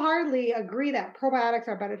wholeheartedly agree that probiotics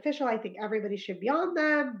are beneficial. I think everybody should be on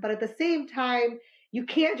them, but at the same time, you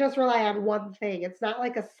can't just rely on one thing. It's not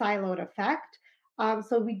like a siloed effect.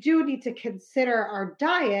 So we do need to consider our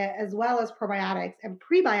diet as well as probiotics and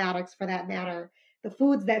prebiotics for that matter, the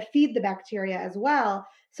foods that feed the bacteria as well,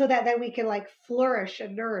 so that then we can like flourish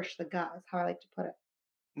and nourish the gut, is how I like to put it.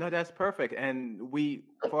 No, that's perfect. And we,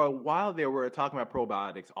 for a while there, we were talking about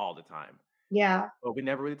probiotics all the time, Yeah, but we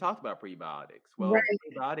never really talked about prebiotics. Well, right,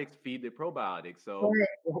 prebiotics feed the probiotics. So right,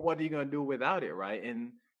 what are you going to do without it, right?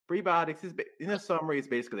 And prebiotics is, in a summary, is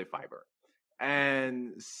basically fiber.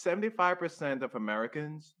 And 75% of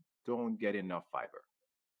Americans don't get enough fiber.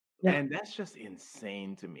 yeah. And that's just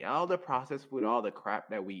insane to me. All the processed food, all the crap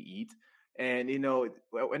that we eat. And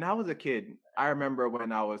when I was a kid, I remember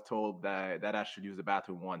when I was told that I should use the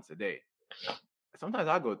bathroom once a day. Sometimes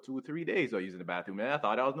I go 2 3 days without using the bathroom, and I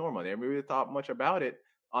thought that was normal. I never really thought much about it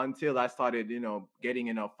until I started, getting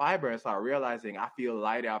enough fiber and started realizing I feel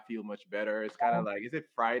lighter, I feel much better. It's kind of like, is it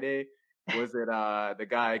Friday? Was it the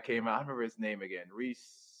guy came out? I don't remember his name again.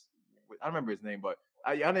 Reese. I don't remember his name, but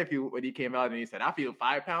I don't know if you when he came out and he said, "I feel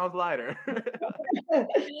 5 pounds lighter."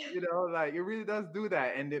 Like it really does do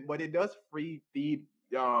that, but it does free feed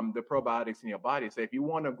the probiotics in your body. So if you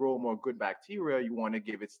want to grow more good bacteria, you want to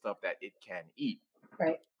give it stuff that it can eat.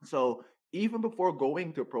 Right. So even before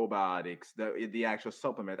going to probiotics, the actual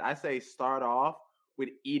supplement, I say start off with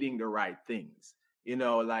eating the right things.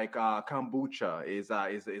 Like kombucha is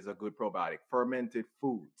a good probiotic. Fermented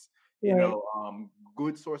foods, Right.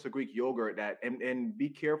 good source of Greek yogurt and be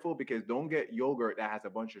careful because don't get yogurt that has a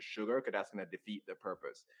bunch of sugar because that's going to defeat the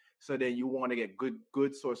purpose. So then you want to get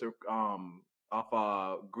good source of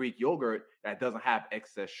Greek yogurt that doesn't have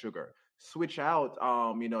excess sugar. Switch out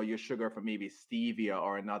your sugar for maybe stevia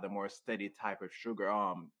or another more steady type of sugar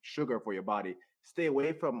for your body. Stay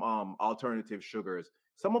away from alternative sugars.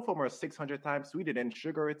 Some of them are 600 times sweeter than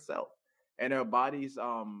sugar itself, and our bodies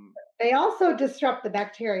They also disrupt the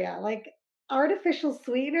bacteria. Like artificial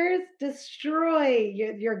sweeteners destroy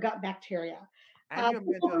your gut bacteria. and your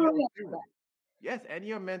People mental don't health realize too. Yes, and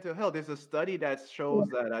your mental health. There's a study that that. shows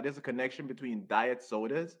that there's a connection between diet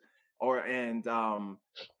sodas or and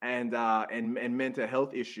mental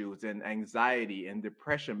health issues and anxiety and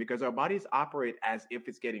depression because our bodies operate as if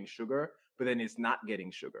it's getting sugar, but then it's not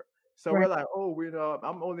getting sugar. So Right. we're like, oh,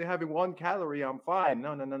 I'm only having 1 calorie, I'm fine.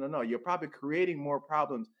 No, no, no, no, no. You're probably creating more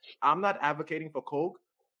problems. I'm not advocating for Coke,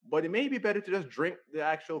 but it may be better to just drink the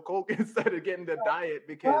actual Coke instead of getting the diet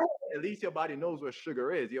because Right. at least your body knows what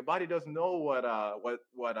sugar is. Your body doesn't know what I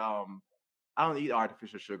don't eat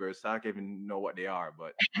artificial sugars, so I don't even know what they are,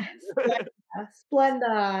 but Splenda.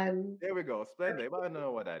 Splenda. there we go. Splendid. But I don't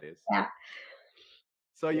know what that is. Yeah.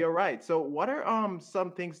 So you're right. So what are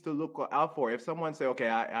some things to look out for if someone say, okay,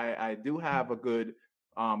 I do have a good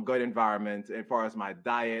environment as far as my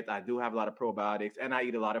diet. I do have a lot of probiotics and I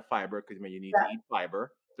eat a lot of fiber because you need to eat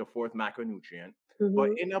fiber, the fourth macronutrient. But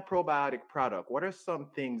Hmm. in a probiotic product, what are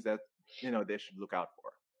some things that they should look out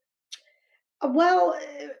for? Well,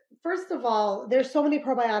 first of all, there's so many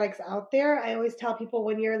probiotics out there. I always tell people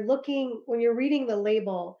when you're reading the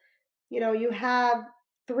label, you have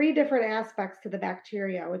three different aspects to the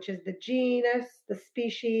bacteria, which is the genus, the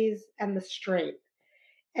species, and the strain.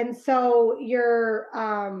 And so your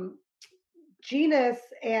genus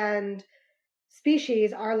and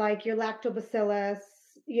species are like your lactobacillus,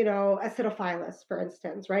 acidophilus, for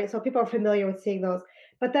instance, right? So people are familiar with seeing those.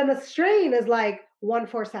 But then the strain is like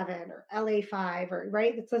 147 or LA5, or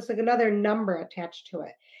right? It's just like another number attached to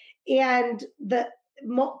it. And the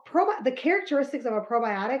characteristics of a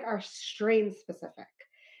probiotic are strain specific,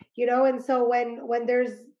 and so when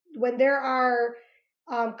there are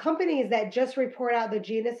companies that just report out the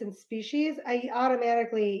genus and species, I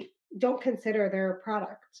automatically don't consider their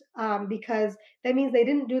product, because that means they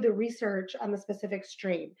didn't do the research on the specific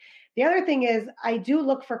strain. The other thing is I do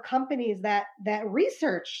look for companies that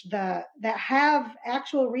research that have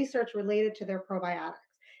actual research related to their probiotics.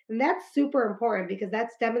 And that's super important because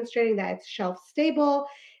that's demonstrating that it's shelf stable,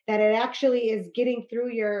 that it actually is getting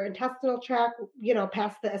through your intestinal tract,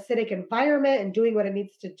 past the acidic environment and doing what it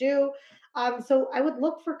needs to do. So I would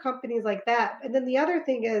look for companies like that. And then the other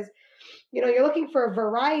thing is, you're looking for a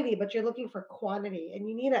variety, but you're looking for quantity, and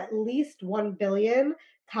you need at least 1 billion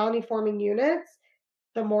colony forming units.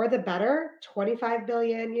 The more, the better. 25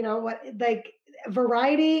 billion, like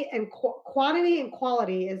variety and quantity and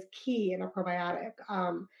quality is key in a probiotic.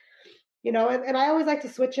 And I always like to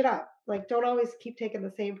switch it up. Like, don't always keep taking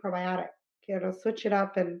the same probiotic, switch it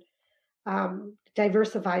up and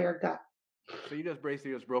diversify your gut. So you just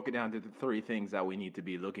basically just broke it down to the three things that we need to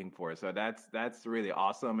be looking for. So that's really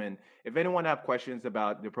awesome. And if anyone have questions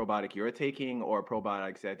about the probiotic you're taking or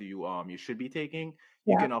probiotics that you should be taking,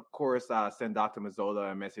 you Yeah, can of course send Dr.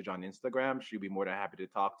 Mazzola a message on Instagram. She'll be more than happy to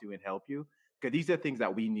talk to you and help you because these are things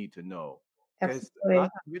that we need to know. Because a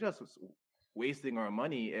lot absolutely. of times we're just wasting our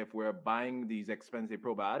money if we're buying these expensive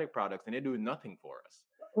probiotic products and they do nothing for us.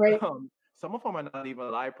 Right. Some of them are not even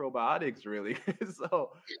live probiotics, really.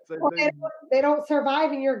 so so Well, there's they don't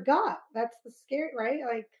survive in your gut. That's the scary, right?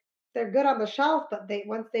 Like they're good on the shelf, but they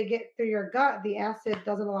once they get through your gut, the acid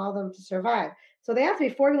doesn't allow them to survive. So they have to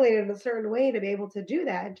be formulated in a certain way to be able to do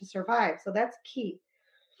that and to survive. So that's key.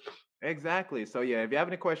 Exactly. So yeah, if you have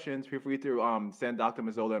any questions, feel free to send Dr.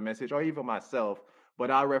 Mazzola a message or even myself. But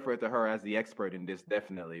I'll refer to her as the expert in this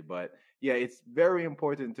definitely. But yeah, it's very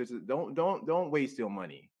important to don't waste your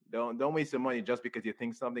money. Don't waste your money just because you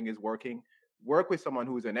think something is working. Work with someone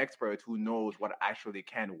who's an expert who knows what actually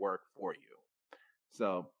can work for you.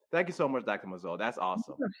 So thank you so much, Dr. Mazzola. That's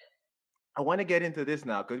awesome. I want to get into this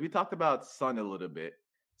now because we talked about sun a little bit.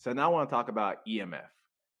 So now I want to talk about EMF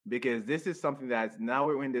because this is something that's now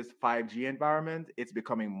we're in this 5G environment. It's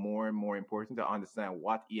becoming more and more important to understand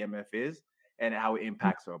what EMF is and how it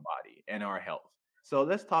impacts our body and our health. So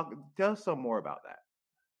let's talk, tell us some more about that.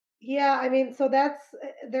 Yeah, I mean, so that's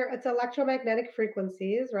there. It's electromagnetic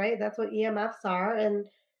frequencies, right? That's what EMFs are, and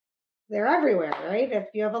they're everywhere, right? If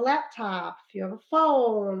you have a laptop, if you have a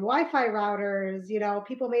phone, Wi-Fi routers,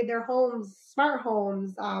 people made their homes smart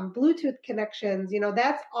homes, Bluetooth connections,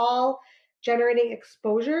 that's all generating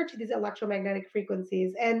exposure to these electromagnetic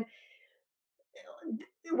frequencies. And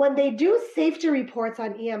when they do safety reports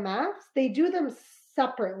on EMFs, they do them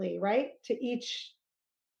separately, right? To each,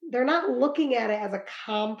 they're not looking at it as a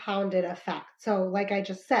compounded effect. So, like I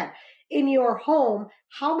just said, in your home,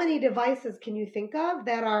 how many devices can you think of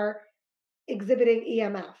that are exhibiting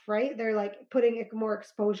EMF, right? They're like putting more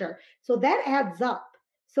exposure. So that adds up.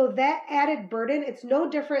 So that added burden, it's no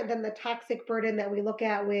different than the toxic burden that we look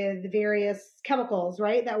at with various chemicals,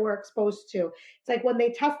 right? That we're exposed to. It's like when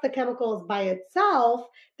they test the chemicals by itself,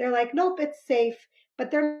 they're like, nope, it's safe. But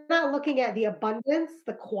they're not looking at the abundance,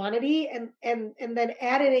 the quantity, and then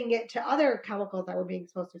adding it to other chemicals that we're being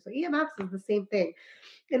exposed to. So EMFs is the same thing.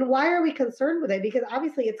 And why are we concerned with it? Because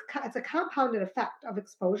obviously it's a compounded effect of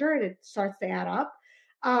exposure, and it starts to add up.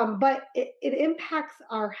 But it impacts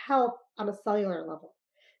our health on a cellular level.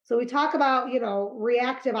 So we talk about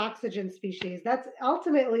reactive oxygen species. That's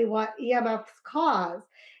ultimately what EMFs cause.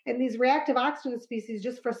 And these reactive oxygen species,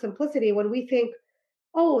 just for simplicity, when we think,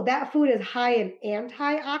 oh, that food is high in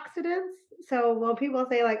antioxidants. So when people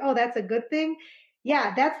say like, oh, that's a good thing,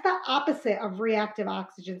 yeah, that's the opposite of reactive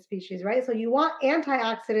oxygen species, right? So you want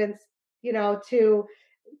antioxidants, to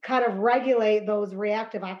kind of regulate those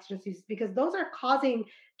reactive oxygen species because those are causing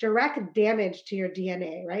direct damage to your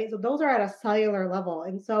DNA, right? So those are at a cellular level.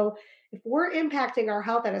 And so if we're impacting our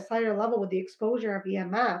health at a cellular level with the exposure of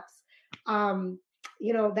EMFs,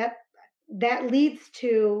 that leads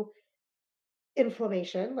to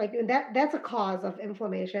inflammation, like that's a cause of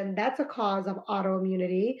inflammation, that's a cause of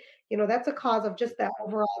autoimmunity, that's a cause of just that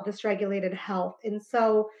overall dysregulated health. And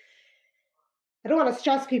so I don't want to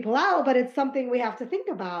stress people out, but it's something we have to think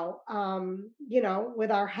about, with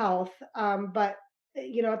our health. But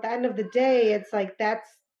at the end of the day, it's like that's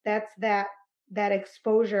that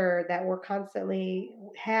exposure that we're constantly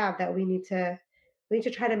have that we need to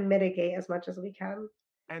try to mitigate as much as we can.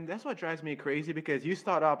 And that's what drives me crazy because you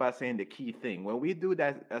start out by saying the key thing. When we do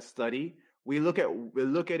that a study, we look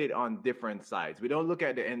at it on different sides. We don't look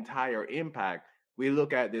at the entire impact. We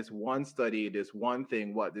look at this one study, this one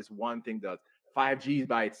thing, what this one thing does. 5G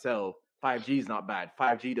by itself, 5G is not bad.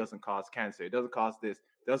 5G doesn't cause cancer. It doesn't cause this,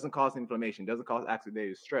 doesn't cause inflammation, doesn't cause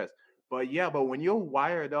oxidative stress. But yeah, but when you're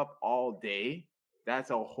wired up all day,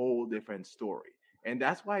 that's a whole different story. And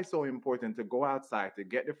that's why it's so important to go outside, to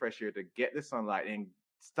get the fresh air, to get the sunlight, and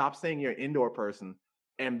stop saying you're an indoor person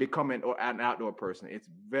and become an outdoor person. It's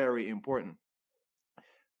very important.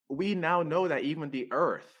 We now know that even the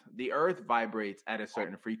earth vibrates at a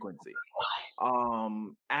certain frequency.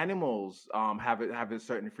 Animals have a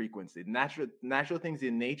certain frequency. Natural things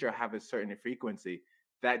in nature have a certain frequency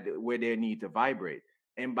that where they need to vibrate.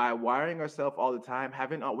 And by wiring ourselves all the time,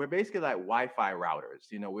 we're basically like Wi-Fi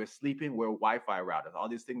routers. We're sleeping, we're Wi-Fi routers. All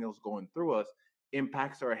these signals going through us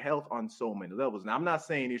impacts our health on so many levels. Now, I'm not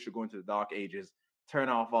saying you should go into the dark ages, turn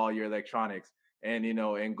off all your electronics, and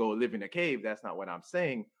go live in a cave. That's not what I'm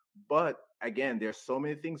saying. But again, there's so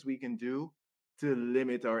many things we can do to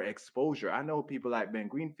limit our exposure. I know people like Ben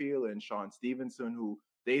Greenfield and Sean Stevenson who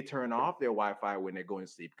they turn off their Wi-Fi when they're going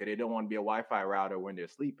to sleep because they don't want to be a Wi-Fi router when they're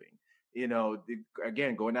sleeping.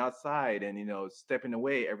 Again, going outside and, stepping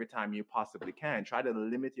away every time you possibly can. Try to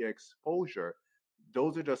limit your exposure.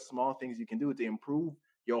 Those are just small things you can do to improve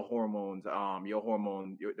your hormones, the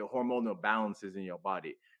hormonal balances in your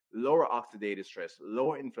body, lower oxidative stress,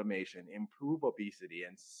 lower inflammation, improve obesity,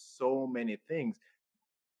 and so many things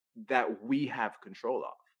that we have control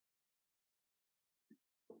of.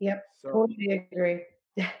 Yep, So, totally agree.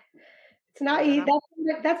 It's not yeah, and easy.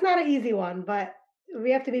 I'm That's not an easy one, but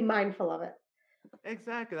we have to be mindful of it.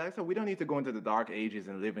 exactly like I said, we don't need to go into the dark ages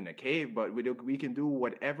and live in a cave, but we can do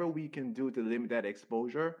whatever we can do to limit that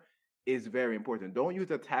exposure is very important. Don't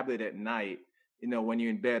use a tablet at night, when you're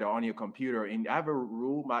in bed or on your computer. And I have a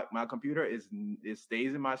rule: my computer it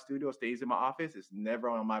stays in my studio, stays in my office. It's never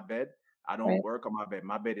on my bed. I don't Right. work on my bed.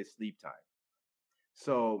 My bed is sleep time.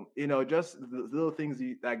 So, just the little things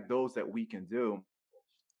like those that we can do.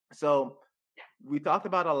 So, we talked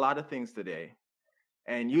about a lot of things today,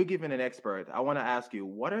 and you given an expert. I want to ask you,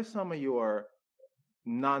 what are some of your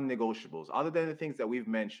non-negotiables other than the things that we've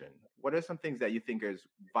mentioned? What are some things that you think is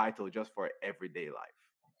vital just for everyday life?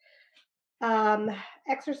 Um,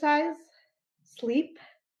 Exercise, sleep,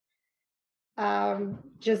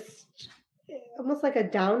 just almost like a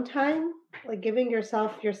downtime, like giving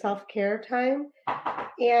yourself your self-care time,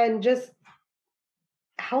 and just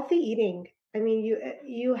healthy eating. I mean,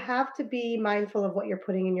 you have to be mindful of what you're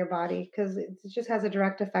putting in your body because it just has a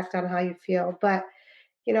direct effect on how you feel. But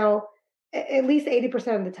you know, at least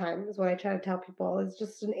 80% of the time is what I try to tell people. It's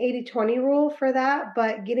just an 80-20 rule for that.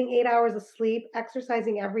 But getting 8 hours of sleep,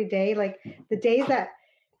 exercising every day, like the days that,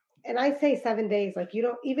 and I say 7 days, like you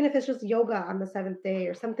don't, even if it's just yoga on the seventh day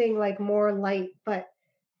or something like more light, but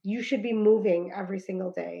you should be moving every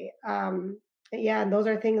single day. Yeah, and those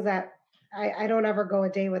are things that I don't ever go a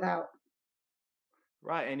day without.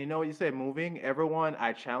 Right. And you know what you said, moving, everyone,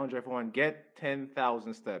 I challenge everyone, get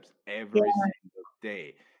 10,000 steps Yeah, every single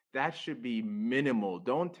day. That should be minimal.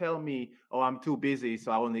 Don't tell me, oh, I'm too busy,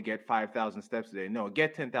 so I only get 5,000 steps a day. No,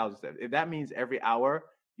 get 10,000 steps. If that means every hour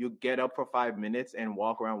you get up for 5 minutes and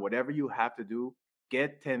walk around, whatever you have to do,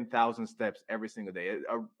 get 10,000 steps every single day.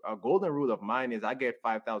 A golden rule of mine is I get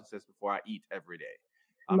 5,000 steps before I eat every day.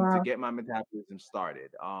 To wow. get my metabolism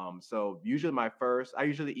started. So usually I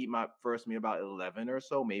usually eat my first meal about 11 or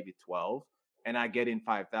so, maybe 12, and I get in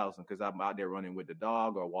 5,000 because I'm out there running with the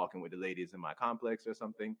dog or walking with the ladies in my complex or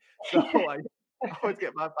something. So I always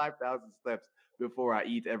get my 5,000 steps before I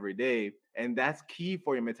eat every day, and that's key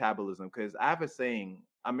for your metabolism because I have a saying: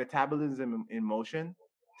 a metabolism in motion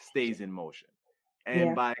stays in motion,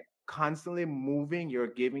 and Yeah, by constantly moving, you're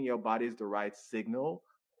giving your bodies the right signal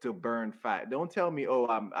to burn fat. Don't tell me, oh,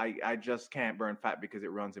 I just can't burn fat because it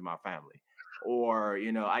runs in my family. Or,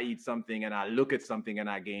 I eat something and I look at something and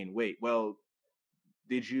I gain weight. Well,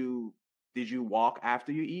 did you walk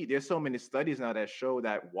after you eat? There's so many studies now that show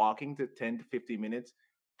that walking to 10 to 15 minutes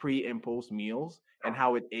pre and post meals and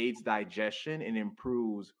how it aids digestion and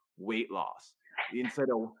improves weight loss. Instead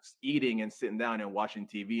of eating and sitting down and watching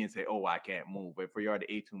TV and say, "Oh, I can't move," but for you already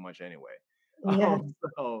ate too much anyway. yeah,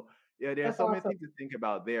 So yeah, there's that's so many awesome. things to think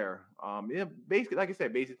about there. Yeah, basically, like I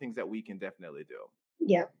said, basic things that we can definitely do.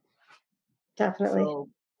 Yeah, definitely. So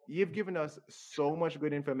you've given us so much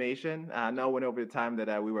good information. I know went over the time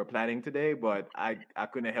that we were planning today, but I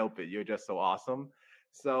couldn't help it. You're just so awesome.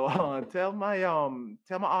 So tell my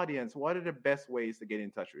audience, what are the best ways to get in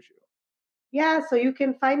touch with you? Yeah, so you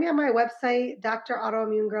can find me on my website,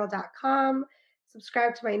 drautoimmunegirl.com.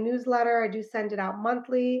 Subscribe to my newsletter. I do send it out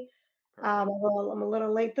monthly. Perfect. I'm a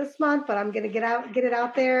little late this month, but I'm gonna get it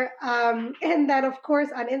out there. And then of course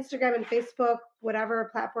on Instagram and Facebook, whatever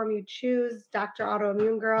platform you choose, Dr.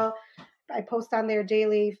 Autoimmune Girl. I post on there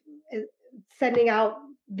daily, uh, sending out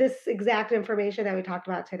this exact information that we talked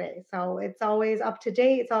about today. So it's always up to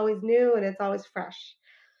date, it's always new, and it's always fresh.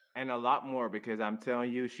 And a lot more because I'm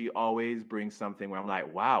telling you, she always brings something where I'm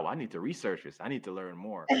like, wow, I need to research this. I need to learn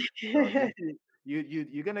more. So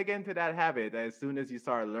you're gonna get into that habit as soon as you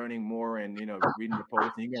start learning more and reading the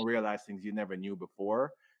posts, and you're gonna realize things you never knew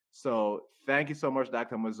before. So thank you so much,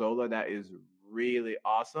 Dr. Mazzola. That is really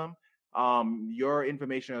awesome. Your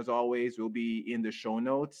information, as always, will be in the show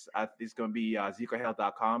notes. It's going to be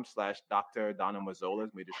zicohealth.com/Dr. Donna Mazzola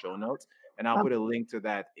is made the show notes. And I'll put a link to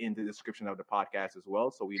that in the description of the podcast as well.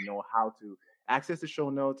 So we know how to access the show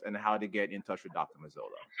notes and how to get in touch with Dr.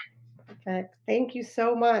 Mazzola. Perfect. Thank you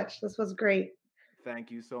so much. This was great. Thank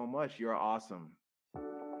you so much. You're awesome.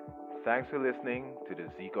 Thanks for listening to the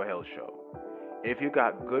Zico Health Show. If you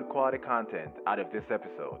got good quality content out of this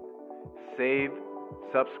episode, save,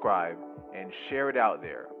 subscribe, and share it out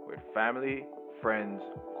there with family, friends,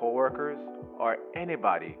 coworkers, or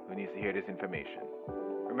anybody who needs to hear this information.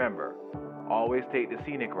 Remember, always take the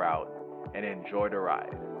scenic route and enjoy the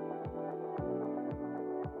ride.